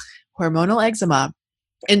 great. Hormonal eczema.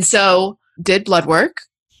 And so did blood work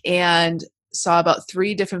and saw about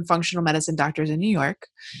 3 different functional medicine doctors in New York,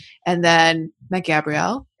 and then met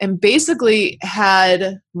Gabrielle, and basically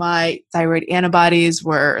had my thyroid antibodies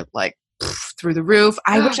were like through the roof.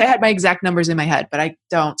 I wish I had my exact numbers in my head, but I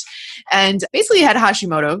don't. And basically had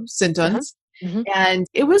Hashimoto symptoms. Mm-hmm. And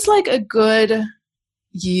it was like a good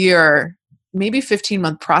year, maybe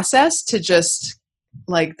 15-month process to just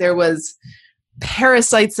like, there was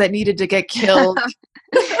parasites that needed to get killed.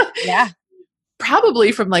 Yeah.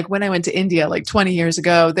 Probably from like when I went to India, like 20 years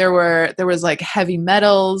ago, there was like heavy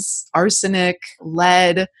metals, arsenic,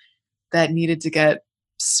 lead that needed to get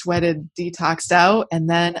sweated, detoxed out. And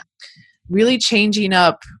then really changing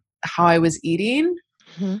up how I was eating,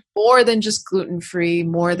 more than just gluten-free,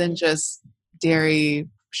 more than just dairy,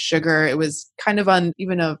 sugar. It was kind of on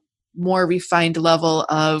even a more refined level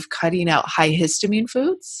of cutting out high histamine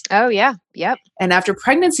foods. Oh yeah. Yep. And after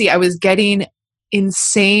pregnancy, I was getting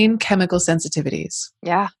insane chemical sensitivities.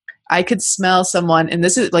 Yeah. I could smell someone, and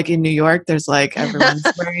this is like in New York, there's like everyone's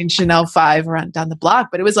wearing Chanel 5 around down the block,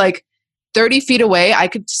 but it was like 30 feet away. I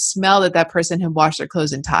could smell that person had washed their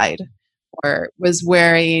clothes in Tide or was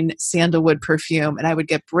wearing sandalwood perfume, and I would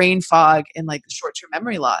get brain fog and like short-term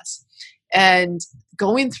memory loss. And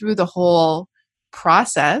going through the whole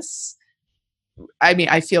process, I mean,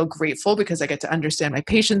 I feel grateful because I get to understand my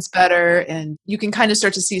patients better, and you can kind of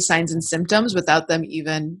start to see signs and symptoms without them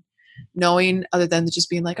even knowing, other than just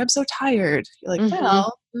being like, I'm so tired. You're like,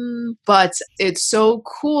 but it's so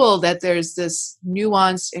cool that there's this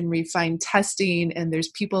nuanced and refined testing, and there's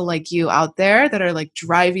people like you out there that are like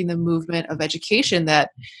driving the movement of education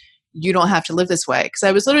that you don't have to live this way. Because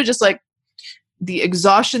I was literally just like, the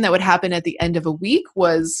exhaustion that would happen at the end of a week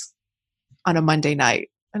was on a Monday night.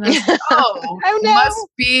 And I was like, oh, it must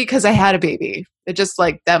be because I had a baby. It just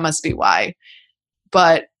like, that must be why.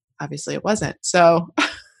 But obviously it wasn't. So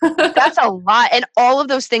that's a lot. And all of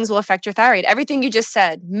those things will affect your thyroid. Everything you just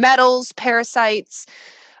said, metals, parasites,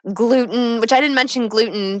 gluten, which I didn't mention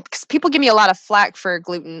gluten because people give me a lot of flack for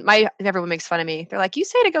gluten. Everyone makes fun of me. They're like, you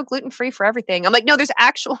say to go gluten-free for everything. I'm like, no, there's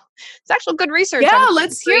actual good research. Yeah,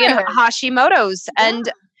 let's hear it. Hashimoto's. Yeah.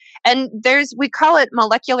 And we call it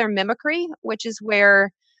molecular mimicry, which is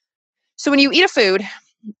where, so when you eat a food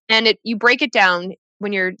and you break it down,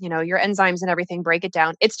 when your enzymes and everything break it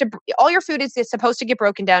down, all your food is supposed to get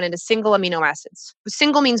broken down into single amino acids.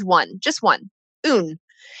 Single means one, just one, un.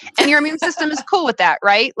 And your immune system is cool with that,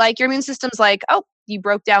 right? Like your immune system's like, oh, you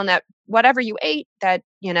broke down that whatever you ate, that,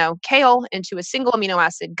 kale into a single amino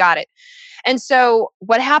acid. Got it. And so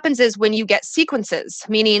what happens is when you get sequences,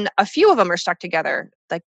 meaning a few of them are stuck together,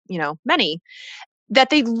 like, many, that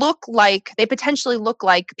they potentially look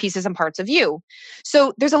like pieces and parts of you.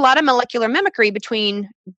 So there's a lot of molecular mimicry between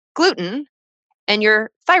gluten and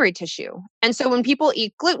your thyroid tissue. And so when people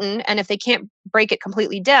eat gluten, and if they can't break it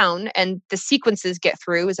completely down and the sequences get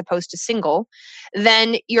through as opposed to single,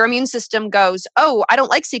 then your immune system goes, oh, I don't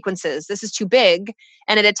like sequences. This is too big.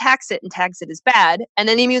 And it attacks it and tags it as bad. And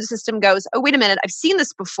then the immune system goes, oh, wait a minute, I've seen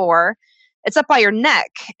this before. It's up by your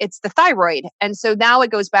neck. It's the thyroid. And so now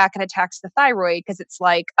it goes back and attacks the thyroid because it's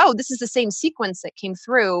like, oh, this is the same sequence that came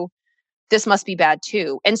through. This must be bad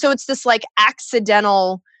too. And so it's this like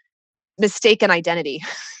accidental mistaken identity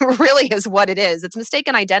really is what it is. It's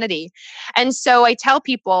mistaken identity. And so I tell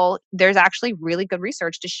people there's actually really good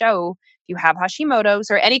research to show if you have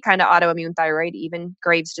Hashimoto's or any kind of autoimmune thyroid, even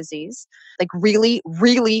Graves' disease, like really,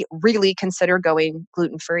 really, really consider going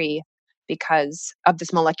gluten-free because of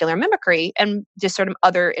this molecular mimicry and just sort of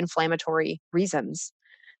other inflammatory reasons.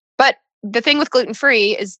 But the thing with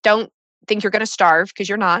gluten-free is don't think you're going to starve because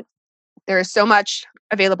you're not. There is so much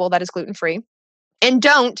available that is gluten-free. And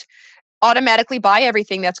don't automatically buy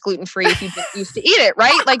everything that's gluten-free if you didn't used to eat it,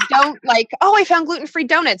 right? Like, don't like, oh, I found gluten-free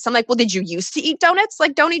donuts. I'm like, well, did you used to eat donuts?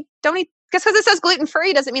 Like, don't eat, just because it says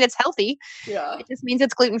gluten-free doesn't mean it's healthy. Yeah. It just means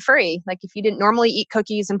it's gluten-free. Like if you didn't normally eat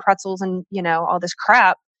cookies and pretzels and, all this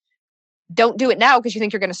crap, don't do it now because you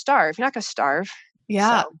think you're going to starve. You're not going to starve.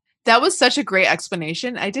 Yeah. So. That was such a great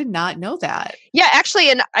explanation. I did not know that. Yeah,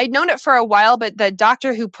 actually, and I'd known it for a while, but the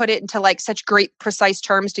doctor who put it into like such great, precise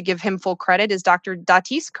terms to give him full credit is Dr.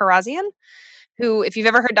 Datis Kharrazian, who, if you've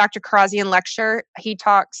ever heard Dr. Kharrazian lecture, he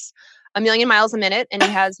talks a million miles a minute and he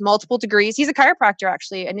has multiple degrees. He's a chiropractor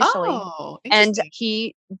actually initially. Oh, and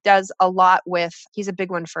he does a lot he's a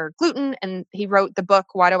big one for gluten. And he wrote the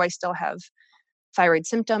book, Why Do I Still Have Thyroid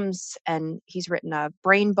Symptoms? And he's written a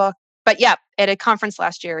brain book. But yeah, at a conference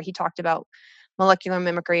last year, he talked about molecular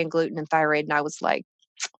mimicry and gluten and thyroid. And I was like,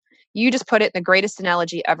 you just put it in the greatest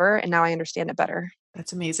analogy ever. And now I understand it better.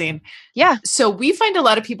 That's amazing. Yeah. So we find a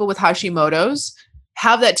lot of people with Hashimoto's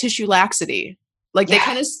have that tissue laxity. Like they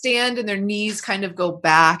kind of stand and their knees kind of go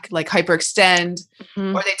back, like hyperextend.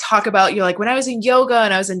 Mm-hmm. Or they talk about, like when I was in yoga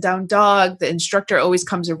and I was in down dog, the instructor always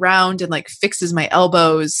comes around and like fixes my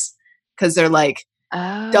elbows because they're like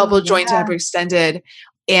double jointed, hyperextended.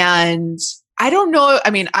 And I don't know.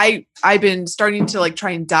 I mean, I've been starting to like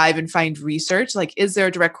try and dive and find research. Like, is there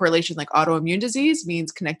a direct correlation? Like autoimmune disease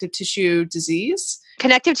means connective tissue disease?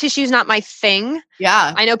 Connective tissue is not my thing.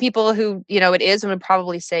 Yeah. I know people who, it is and would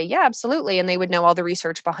probably say, yeah, absolutely. And they would know all the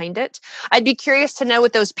research behind it. I'd be curious to know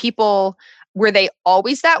with those people, were they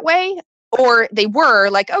always that way? Or they were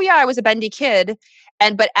like, oh yeah, I was a bendy kid.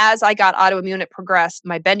 But as I got autoimmune, it progressed.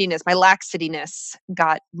 My bendiness, my laxityness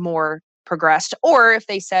got more progressed. Or if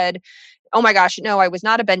they said, oh my gosh, no, I was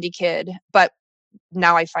not a bendy kid, but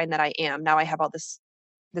now I find that I am. Now I have all this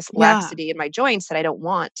laxity in my joints that I don't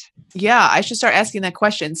want. Yeah, I should start asking that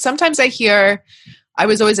question. Sometimes I hear I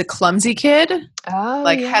was always a clumsy kid.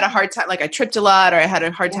 Had a hard time, like I tripped a lot or I had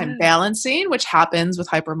a hard time balancing, which happens with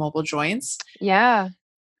hypermobile joints. Yeah.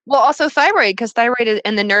 Well, also thyroid, because thyroid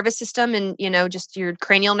and the nervous system and, just your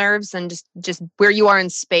cranial nerves and just where you are in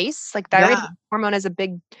space, like thyroid hormone has a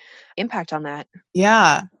big impact on that.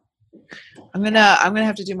 Yeah. I'm gonna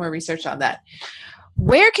have to do more research on that.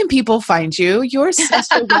 Where can people find you? You're such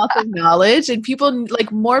a wealth of knowledge, and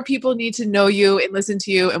more people need to know you and listen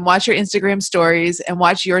to you and watch your Instagram stories and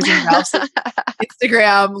watch yours and Ralph's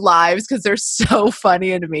Instagram lives because they're so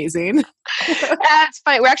funny and amazing. That's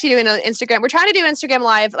funny. We're actually doing an Instagram. We're trying to do Instagram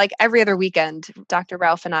live like every other weekend, Dr.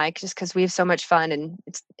 Ralph and I, just because we have so much fun and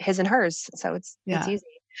it's his and hers. So it's easy.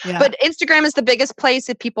 Yeah. But Instagram is the biggest place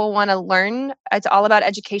if people want to learn. It's all about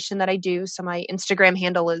education that I do. So my Instagram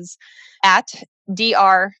handle is at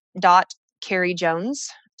dr.carriejones.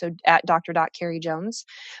 So at dr.carriejones.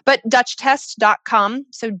 But DutchTest.com.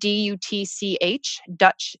 So DUTCH,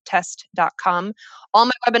 DutchTest.com. All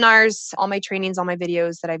my webinars, all my trainings, all my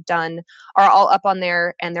videos that I've done are all up on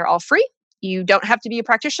there and they're all free. You don't have to be a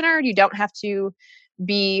practitioner. You don't have to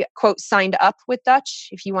be, quote, signed up with Dutch.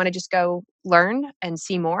 If you want to just go learn and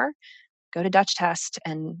see more, go to Dutch Test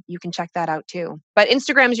and you can check that out too. But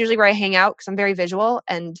Instagram is usually where I hang out because I'm very visual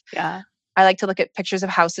and I like to look at pictures of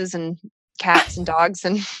houses and cats and dogs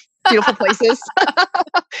and beautiful places.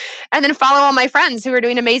 And then follow all my friends who are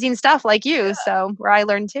doing amazing stuff like you. So where I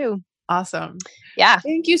learn too. Awesome. Yeah.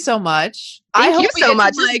 Thank you so much. Thank you so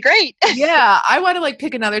much. This is great. Yeah. I want to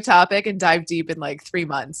pick another topic and dive deep in 3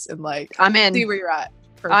 months and I'm in. See where you're at.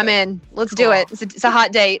 Perfect. I'm in. Let's do it. It's a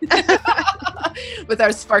hot date. With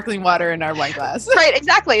our sparkling water in our wine glass. Right.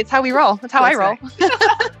 Exactly. It's how we roll. That's how I roll.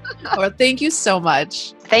 Well, thank you so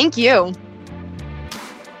much. Thank you.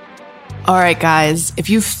 All right, guys,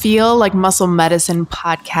 if you feel like Muscle Medicine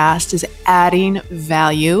Podcast is adding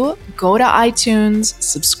value, go to iTunes,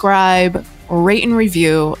 subscribe, rate and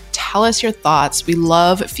review, tell us your thoughts. We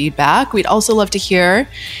love feedback. We'd also love to hear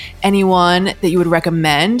anyone that you would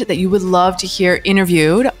recommend that you would love to hear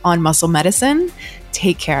interviewed on Muscle Medicine.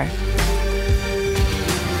 Take care.